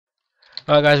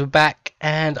Alright guys, we're back,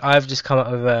 and I've just come up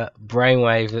with a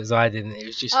brainwave that Zai didn't. It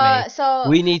was just me. So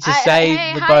We need to hey,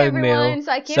 save the hi bone meal everyone.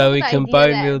 So I came so up with we the can idea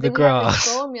bone meal the that we have this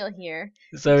grass bone meal here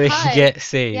so we can because get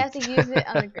seeds. we have to use it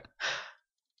on the.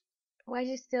 Why'd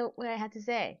you still? What I had to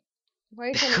say? Why are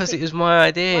you trying to Because take? it was my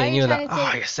idea, Why are and you you're trying like, to oh,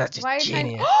 take? you're such a Why are you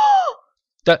genius. trying?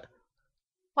 Don't,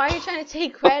 Why are you trying to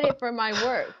take credit for my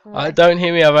work? don't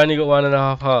hear me, I've only got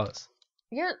 1.5 hearts.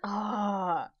 You're.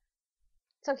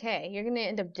 It's okay. You're gonna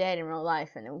end up dead in real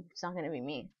life, and it's not gonna be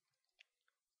me.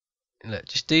 Look,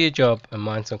 just do your job and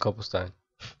mine some cobblestone.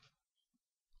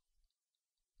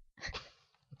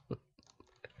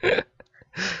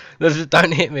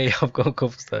 Don't hit me, I've got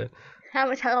cobblestone. How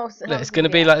much else? Look, it's gonna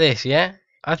be like this, yeah?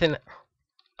 I think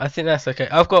that's okay.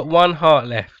 I've got 1 heart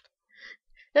left.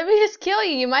 Let me just kill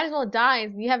you. You might as well die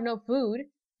if you have no food.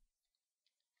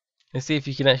 Let's see if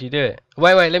you can actually do it.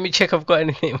 Wait, let me check I've got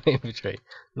anything in my inventory.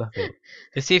 Nothing.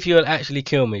 Let's see if you'll actually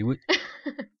kill me. You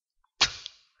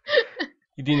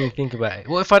didn't even think about it.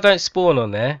 What if I don't spawn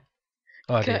on there?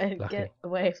 Oh, I did. Lucky. Get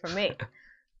away from me.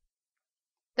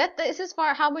 This is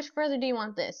far. How much further do you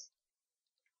want this?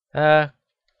 Quite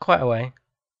a way.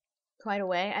 Quite a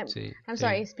way. I'm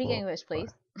sorry. Speak 4, English,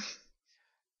 please.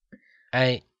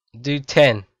 8. Do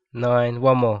 10. 9.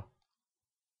 One more.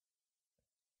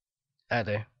 I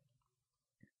do.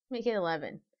 Make it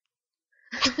 11.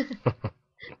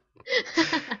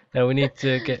 Now we need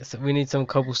to we need some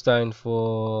cobblestone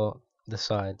for the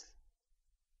sides.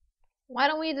 Why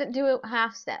don't we do it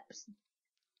half steps?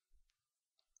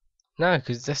 No,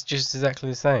 because that's just exactly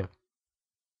the same.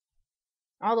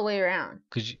 All the way around.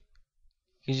 Cause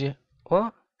you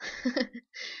what?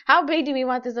 How big do we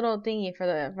want this little thingy for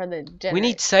the generator? We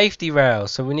need safety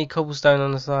rails, so we need cobblestone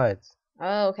on the sides.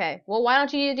 Oh, okay. Well, why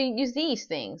don't you use these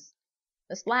things?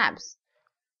 The slabs.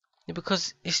 Yeah,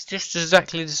 because it's just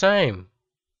exactly the same.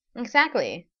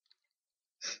 Exactly.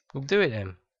 We'll do it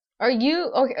then. Or do you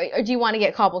want to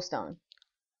get cobblestone?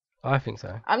 I think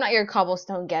so. I'm not your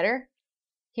cobblestone getter.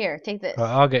 Here, take this. Right,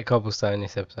 I'll get cobblestone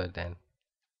this episode then.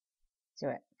 Do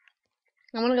it.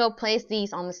 I'm gonna go place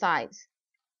these on the sides.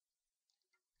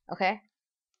 Okay?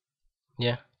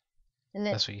 Yeah. And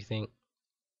then that's what you think.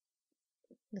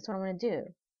 That's what I'm gonna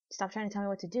do. Stop trying to tell me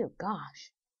what to do.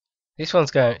 Gosh.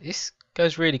 This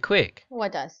goes really quick.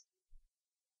 What does?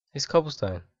 It's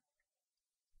cobblestone.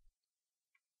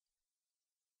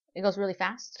 It goes really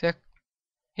fast?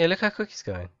 Yeah, look how quick it's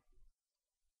going.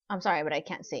 I'm sorry, but I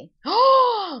can't see.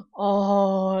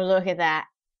 Oh, look at that.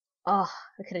 Oh,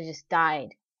 I could have just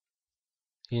died.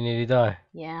 You nearly die.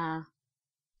 Yeah.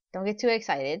 Don't get too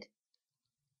excited.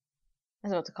 I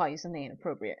was about to call you something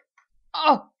inappropriate.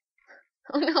 Oh!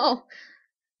 Oh no!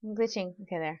 I'm glitching.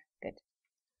 Okay, there. Good.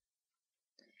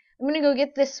 I'm gonna go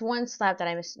get this one slab that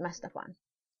I messed up on.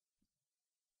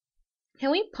 Can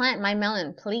we plant my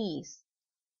melon, please?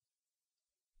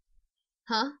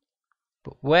 Huh?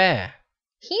 But where?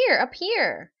 Here, up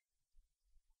here.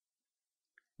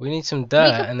 We need some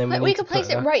dirt, and then we could place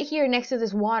it right here next to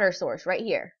this water source, right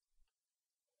here.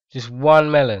 Just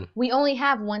one melon. We only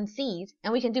have one seed,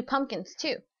 and we can do pumpkins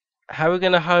too. How are we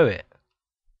gonna hoe it?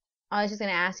 I was just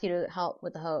gonna ask you to help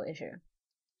with the hoe issue.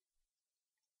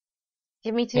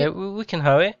 Give me 2. Yeah, we can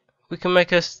hoe it. We can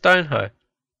make a stone hoe.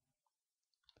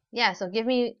 Yeah, so give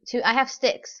me 2. I have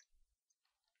sticks.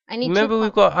 I need. Remember,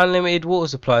 we've got unlimited water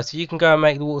supply, so you can go and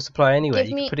make the water supply anyway.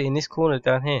 You can put it in this corner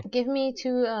down here. Give me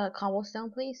 2 cobblestone,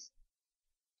 please.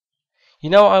 You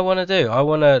know what I want to do? I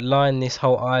want to line this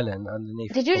whole island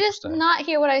underneath. Did you just not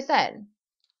hear what I said?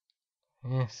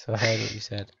 Yes, I heard what you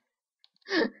said.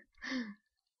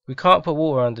 We can't put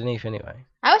water underneath anyway.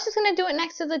 I was just gonna do it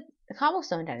next to the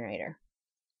cobblestone generator.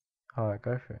 Alright,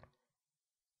 go for it.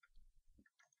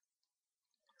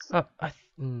 Oh,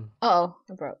 Uh-oh,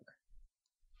 it broke.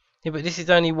 Yeah, but this is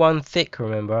only 1 thick,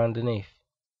 remember, underneath.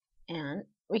 And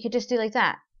we could just do like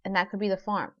that, and that could be the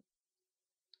farm.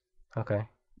 Okay.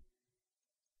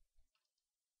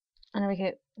 And then we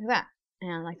could like that,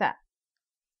 and like that.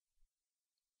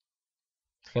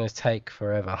 It's gonna take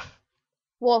forever.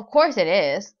 Well, of course it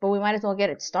is, but we might as well get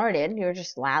it started. You're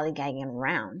just lollygagging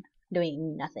around,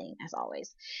 doing nothing, as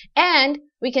always. And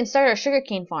we can start our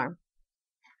sugarcane farm.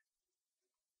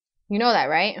 You know that,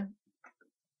 right?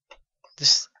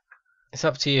 It's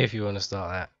up to you if you want to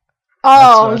start that.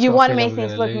 Oh, you want to make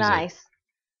things look nice.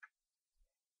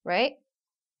 Right?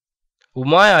 Well,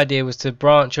 my idea was to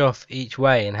branch off each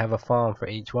way and have a farm for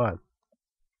each one.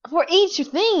 For each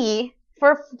thingy?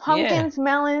 For pumpkins,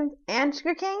 melons, and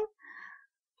sugarcane?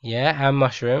 Yeah, and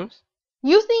mushrooms.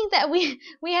 You think that we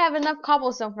have enough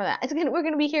cobblestone for that? We're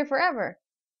gonna be here forever.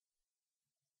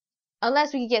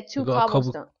 Unless we could get 2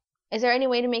 cobblestone. Is there any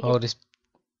way to make it?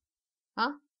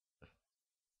 Huh?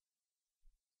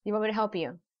 You want me to help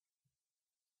you?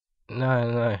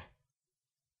 No.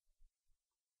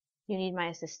 You need my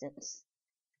assistance.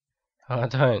 I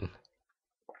don't.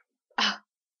 Ah.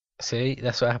 See,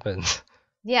 that's what happens.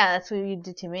 Yeah, that's what you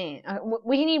did to me.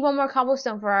 We need one more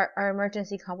cobblestone for our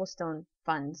emergency cobblestone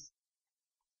funds.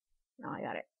 Oh, I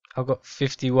got it. I've got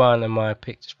 51 and my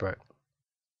pick just broke.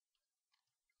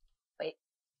 Wait.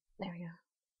 There we go.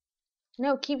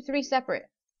 No, keep 3 separate.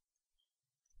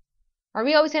 Are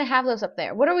we always going to have those up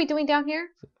there? What are we doing down here?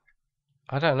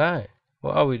 I don't know.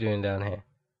 What are we doing down here?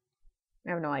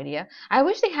 I have no idea. I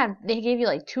wish they gave you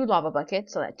like 2 lava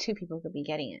buckets so that 2 people could be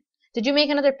getting it. Did you make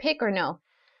another pick or no?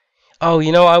 Oh,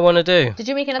 you know what I want to do? Did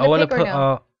you make another pick or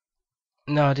no?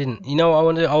 No, I didn't. You know what I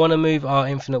want to do? I want to move our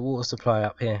infinite water supply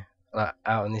up here. Like,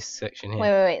 out in this section here.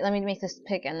 Wait. Let me make this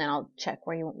pick and then I'll check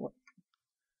where you...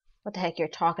 What the heck you're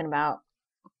talking about.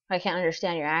 I can't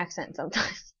understand your accent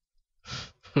sometimes.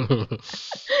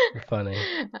 Funny.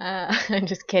 I'm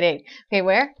just kidding. Okay,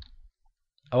 where?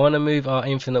 I want to move our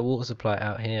infinite water supply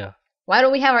out here. Why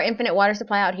don't we have our infinite water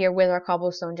supply out here with our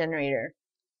cobblestone generator?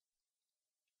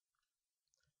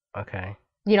 Okay.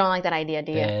 You don't like that idea,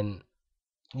 do you? Then,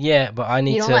 yeah, but I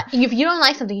need if you don't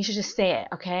like something, you should just say it,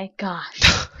 okay? Gosh.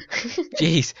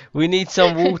 Jeez, we need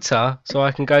some water so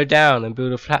I can go down and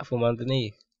build a platform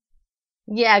underneath.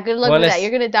 Yeah, good luck with that.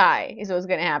 You're gonna die, is what's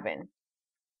gonna happen.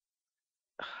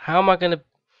 How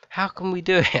can we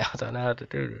do it? I don't know how to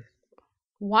do this.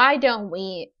 Why don't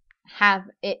we have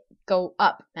it go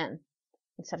up then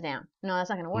instead of down? No, that's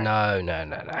not gonna work.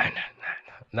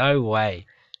 No way.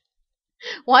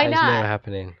 Why That's not? never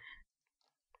happening.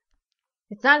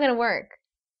 It's not gonna work.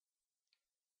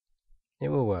 It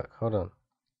will work. Hold on.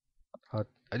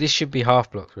 This should be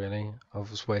half blocks, really. I've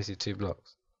just wasted 2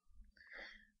 blocks.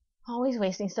 Always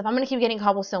wasting stuff. I'm gonna keep getting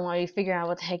cobblestone while you figure out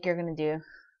what the heck you're gonna do.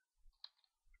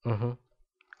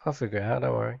 I'll figure it out,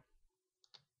 don't worry.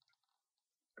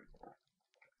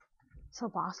 So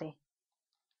bossy.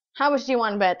 How much do you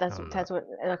want to bet that's what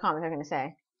the comments are gonna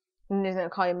say? And they're gonna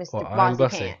call you Mr.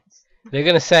 Bossy Pants. They're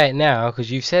gonna say it now because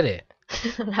you've said it.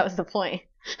 That was the point.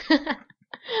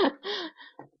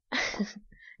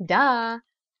 Duh.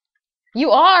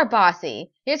 You are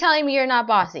bossy. You're telling me you're not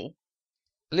bossy.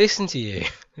 Listen to you.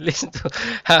 Listen to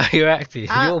how you're acting.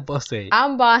 You're bossy.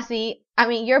 I'm bossy. I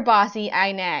mean, you're bossy.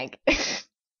 I nag.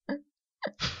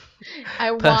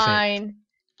 I whine.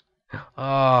 Oh,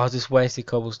 I just wasted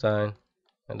cobblestone.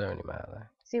 It don't really matter though.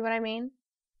 See what I mean?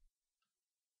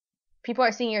 People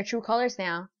are seeing your true colors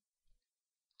now.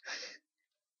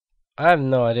 I have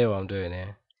no idea what I'm doing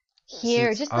here.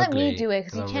 Here, just let me do it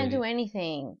because you can't do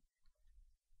anything.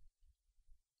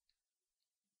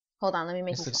 Hold on, let me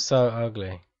make this. Looks so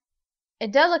ugly.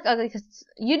 It does look ugly because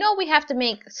you know we have to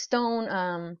make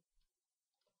stone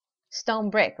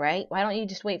brick, right? Why don't you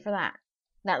just wait for that?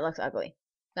 That looks ugly.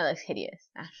 That looks hideous,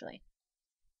 actually.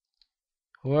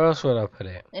 Where else would I put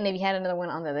it? And if you had another one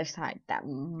on the other side, that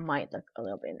might look a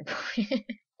little bit inappropriate.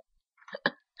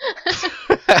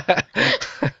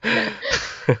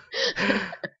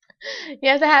 You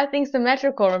have to have things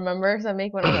symmetrical, remember? So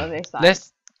make one on the other side.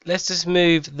 Let's just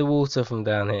move the water from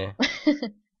down here.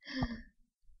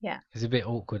 Yeah. It's a bit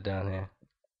awkward down here.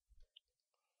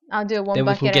 I'll do it one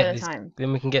bucket at a time.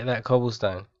 Then we can get that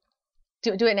cobblestone.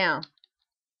 Do it now.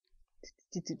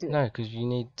 No, because you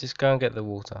need... Just go and get the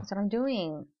water. That's what I'm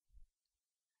doing.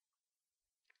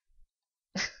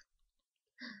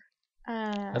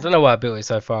 I don't know why I built it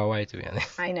so far away, to be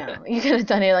honest. I know. You could have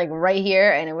done it like right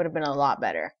here and it would have been a lot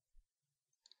better.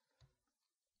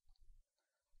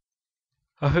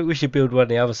 I think we should build one on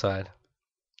the other side.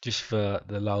 Just for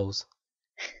the lulz.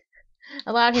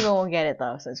 A lot of people won't get it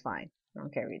though, so it's fine. I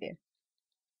don't care if you do.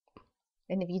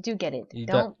 And if you do get it,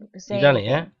 don't say you done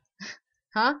anything. it, yeah?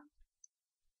 Huh?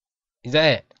 Is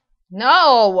that it?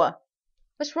 No!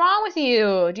 What's wrong with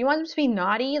you? Do you want them to be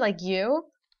naughty like you?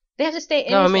 They have to stay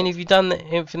innocent. No, I mean, have you done the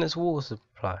infinite water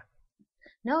supply?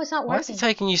 No, it's not working. Why is it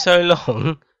taking you so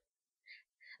long?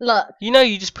 Look. You know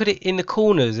you just put it in the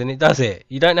corners and it does it.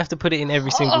 You don't have to put it in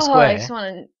every single square. I just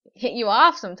want to hit you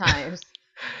off sometimes.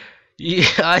 Yeah,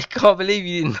 I can't believe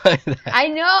you didn't know that. I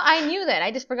knew that.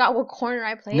 I just forgot what corner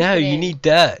I placed No, it you in. need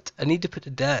dirt. I need to put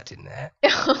the dirt in there.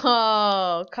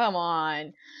 Oh, come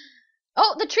on.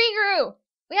 Oh, the tree grew.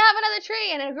 We have another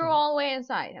tree and it grew all the way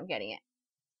inside. I'm getting it.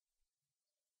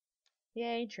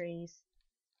 Yay, trees.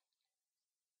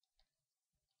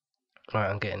 Right,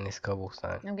 I'm getting this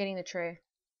cobblestone. I'm getting the tree.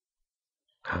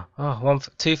 Oh,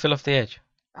 2 fell off the edge.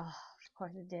 Oh, of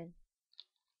course it did.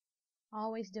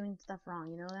 Always doing stuff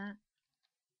wrong, you know that?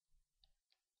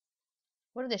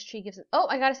 What if this tree gives us... Oh,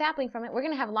 I got a sapling from it. We're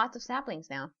going to have lots of saplings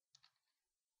now.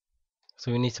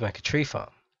 So we need to make a tree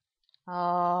farm.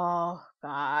 Oh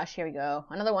gosh, here we go.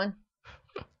 Another one.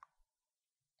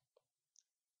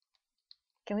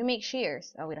 Can we make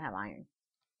shears? Oh, we don't have iron.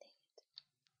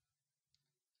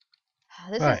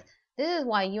 Dang it. This is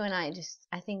why you and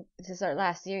I think this is our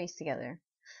last series together.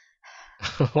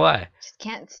 Why? Just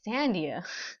can't stand you.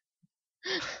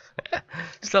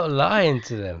 Stop lying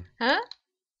to them. Huh?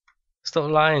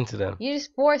 Stop lying to them. You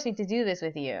just forced me to do this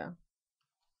with you.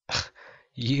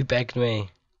 You begged me.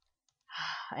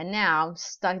 And now I'm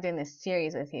stuck doing this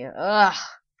series with you. Ugh.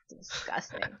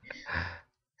 Disgusting.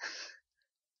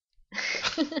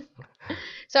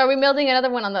 So are we building another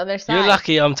one on the other side? You're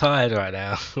lucky I'm tired right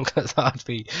now, because I'd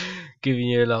be giving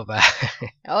you a lot back.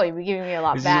 Oh, you'd be giving me a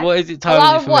lot back. What is it time? A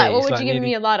lot of what? Me? What It's would like you give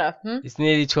me a lot of? It's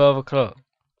nearly 12 o'clock.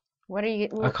 What are you?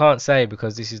 I can't say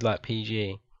because this is like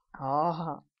PG.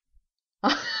 Oh.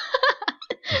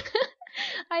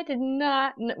 I did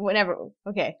not. Whatever.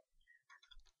 Okay.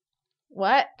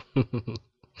 What?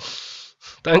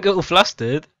 Don't get all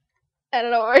flustered. I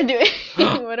don't know what we're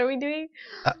doing. What are we doing?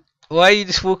 Why are you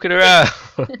just walking around?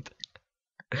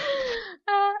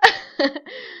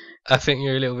 I think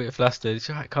you're a little bit flustered. It's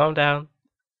alright, calm down.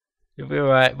 You'll be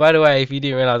alright. By the way, if you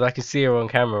didn't realise, I can see her on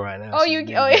camera right now. Oh, you.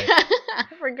 Oh, yeah. I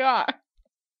forgot.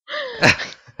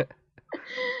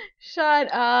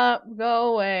 Shut up.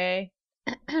 Go away.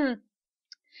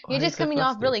 You're just coming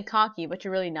off really cocky, but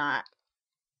you're really not.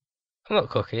 I'm not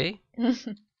cocky.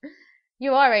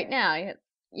 You are right now.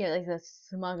 You're like the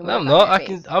smug. No, I'm not.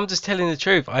 I'm just telling the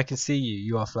truth. I can see you.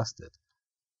 You are flustered.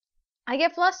 I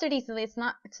get flustered easily. It's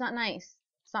not nice.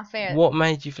 It's not fair. What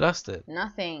made you flustered?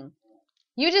 Nothing.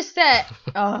 You just said.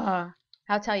 I'll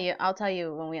tell you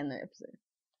when we end the episode.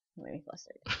 I'm really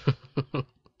flustered.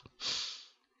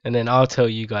 And then I'll tell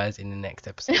you guys in the next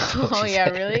episode. Oh yeah,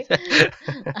 really?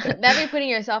 That'd be putting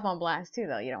yourself on blast too,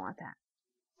 though. You don't want that.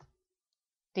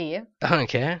 Do you? I don't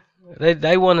care.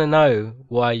 They want to know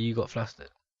why you got flustered.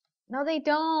 No, they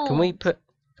don't. Can we put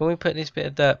this bit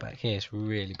of dirt back here? It's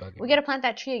really bugging me. We gotta plant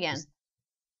that tree again.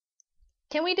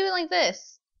 Can we do it like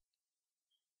this?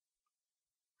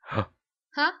 Huh?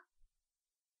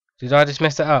 Did I just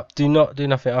mess it up? Do not do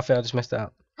nothing. I think I just messed it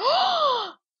up.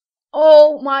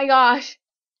 Oh my gosh.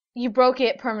 You broke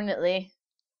it permanently.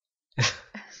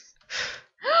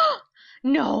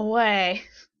 No way.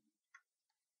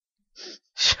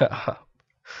 Shut up.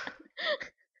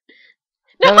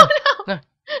 No.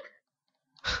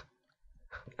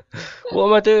 What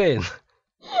am I doing?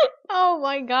 Oh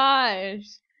my gosh.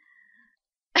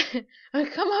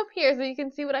 Come up here so you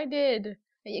can see what I did.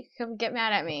 You can come get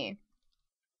mad at me.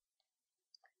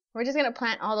 We're just gonna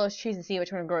plant all those trees and see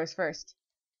which one grows first.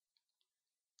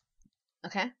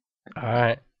 Okay?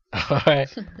 Alright.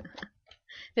 Alright.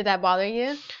 Did that bother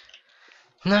you?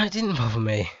 No, it didn't bother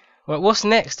me. Right, what's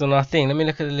next on our thing? Let me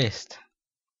look at the list.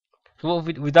 So what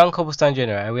we've done cobblestone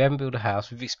generator, we haven't built a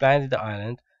house, we've expanded the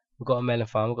island, we've got a melon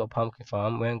farm, we've got a pumpkin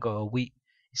farm, we haven't got a wheat.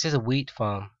 It says a wheat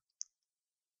farm.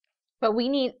 But we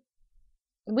need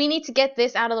to get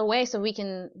this out of the way so we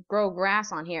can grow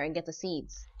grass on here and get the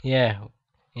seeds. Yeah.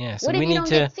 Yeah. So what if we you need don't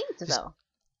to get seeds though?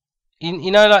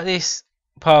 You know, like this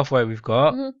pathway we've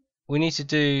got, Mm-hmm. we need to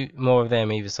do more of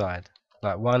them either side.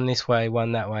 Like one this way,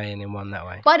 one that way, and then one that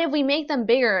way. But if we make them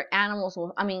bigger,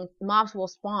 mobs will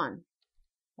spawn.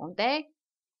 Won't they?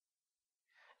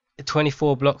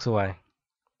 24 blocks away.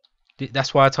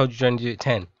 That's why I told you to only do it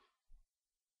 10.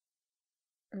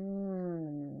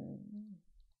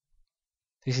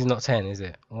 This is not 10, is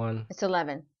it? 1. It's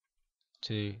 11.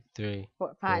 2, 3,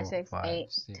 4, 5, 4, 6, 5,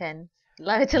 8, 6, 10.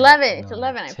 11. It's 11. 9, It's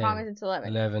 11. 10, I promise it's 11.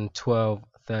 11, 12,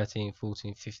 13,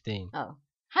 14, 15. Oh.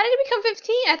 How did it become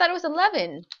 15? I thought it was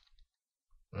 11.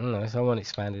 I don't know, someone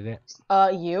expanded it.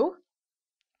 You?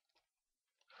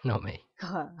 Not me.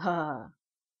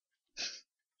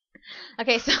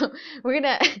 Okay, so we're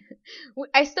gonna.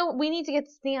 We need to get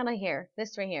this thing out of here.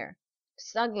 This right here.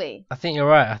 It's ugly. I think you're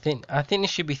right. I think this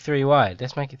should be 3 wide.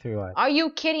 Let's make it 3 wide. Are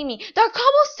you kidding me? They're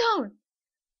cobblestone.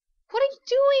 What are you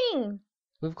doing?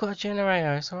 We've got a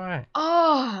generator. It's alright.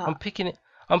 Oh. I'm picking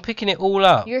it all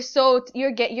up. You're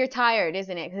tired,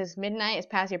 isn't it? Because it's midnight. It's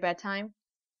past your bedtime.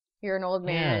 You're an old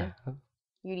man. Yeah.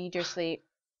 You need your sleep.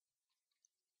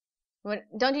 What?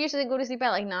 Don't you usually go to sleep at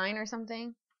like 9 or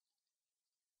something?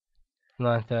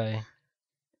 9:30.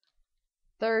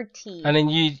 13. And then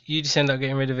you just end up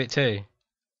getting rid of it too.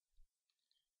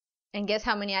 And guess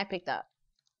how many I picked up?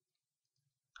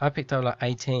 I picked up like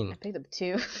 18. I picked up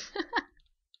 2.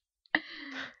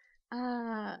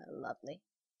 Lovely.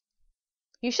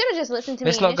 You should have just listened to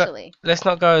me initially. Let's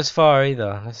not go as far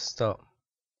either. Let's stop.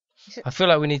 I feel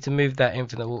like we need to move that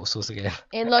infinite water source again.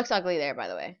 It looks ugly there, by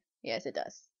the way. Yes, it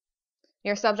does.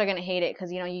 Your subs are gonna hate it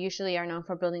because you usually are known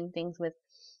for building things with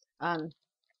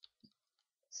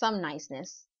some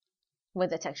niceness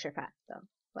with a texture pack though.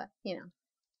 But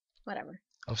whatever.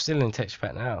 I'm still in texture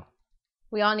pack now.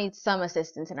 We all need some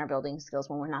assistance in our building skills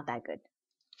when we're not that good.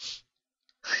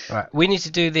 Right, we need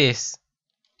to do this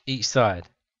each side.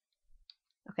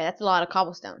 Okay, that's a lot of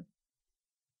cobblestone.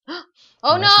 Oh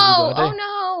And no! that's what we gotta Oh do.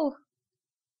 no!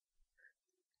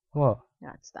 What?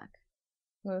 Got stuck.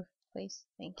 Move, please.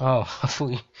 Thank you. Oh, I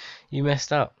thought you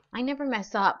messed up. I never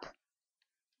mess up.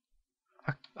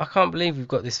 I can't believe we've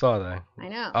got this far though. I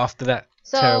know. After that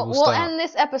So terrible we'll start. end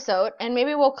this episode, and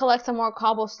maybe we'll collect some more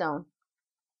cobblestone,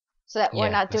 so that we're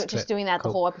Yeah, not let's just doing that the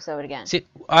cool. whole episode again. See,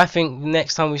 I think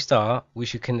next time we start, we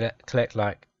should collect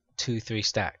like 2-3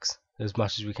 stacks as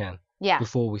much as we can. Yeah.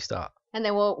 Before we start. And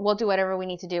then we'll do whatever we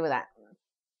need to do with that.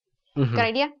 Mm-hmm. Good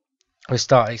idea? We'll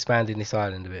start expanding this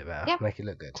island a bit better. Yeah. Make it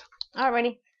look good.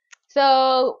 Alrighty.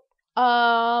 So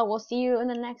we'll see you in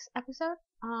the next episode.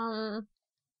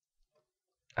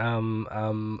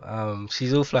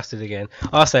 She's all flustered again.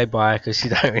 I'll say bye because she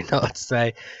don't really know what to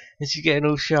say, and she's getting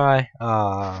all shy.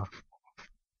 Ah.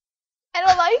 I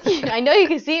don't like you. I know you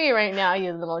can see me right now,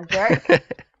 you little jerk.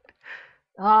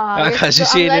 Alright, guys, we'll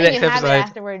I'm see you in the letting next you have it episode.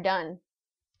 after we're done.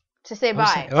 Just say bye.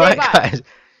 Say Alright, bye. guys.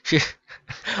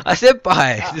 I said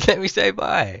bye. Oh. Just let me say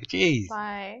bye. Jeez.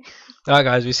 Bye. Alright,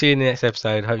 guys, we'll see you in the next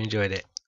episode. Hope you enjoyed it.